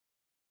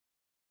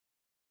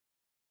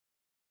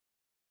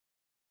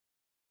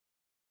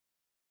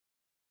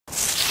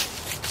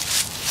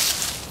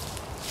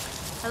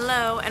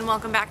Hello and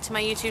welcome back to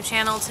my YouTube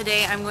channel.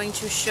 Today I'm going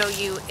to show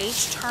you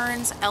H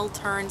turns, L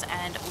turns,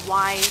 and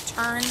Y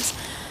turns.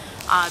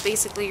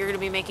 Basically you're going to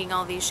be making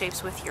all these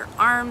shapes with your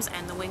arms,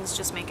 and the wings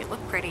just make it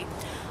look pretty.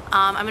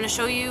 I'm going to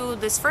show you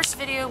this first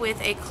video with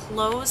a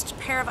closed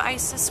pair of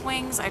Isis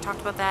wings. I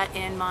talked about that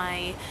in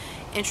my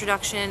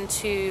introduction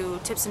to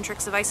tips and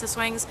tricks of Isis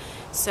wings.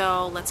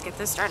 So let's get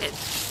this started.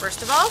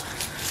 First of all,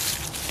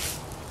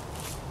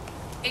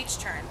 H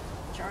turn.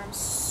 Put your arms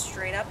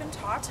straight up and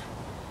taut.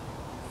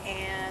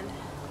 And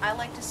I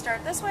like to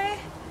start this way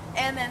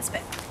and then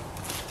spin.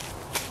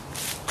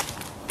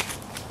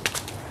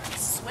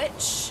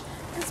 Switch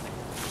and spin.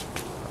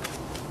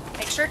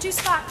 Make sure to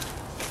spot.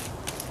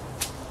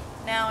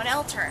 Now an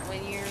L turn.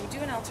 When you do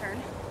an L turn,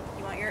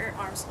 you want your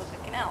arms to look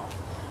like an L.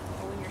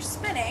 But when you're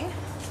spinning,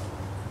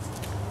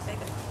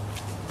 take it.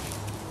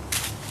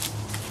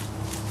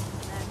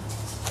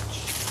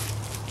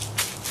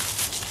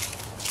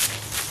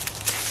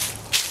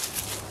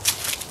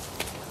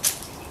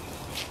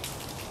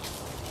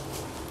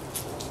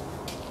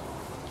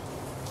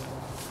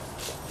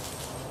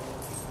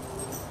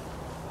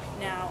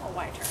 Now a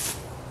Y turn.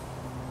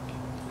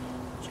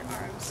 Put your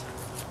arms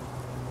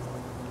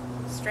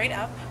straight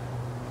up.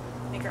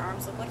 Make your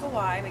arms look like a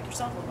Y. Make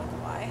yourself look like a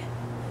Y.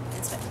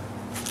 And spin.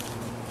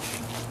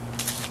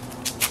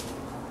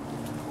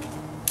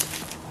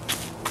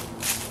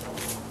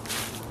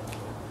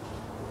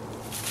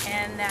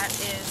 And that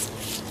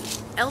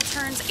is L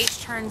turns,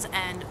 H turns,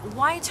 and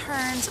Y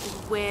turns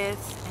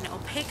with an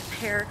opaque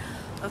pair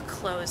of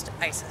closed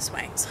Isis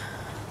wings.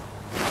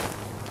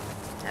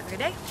 Have a good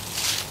day.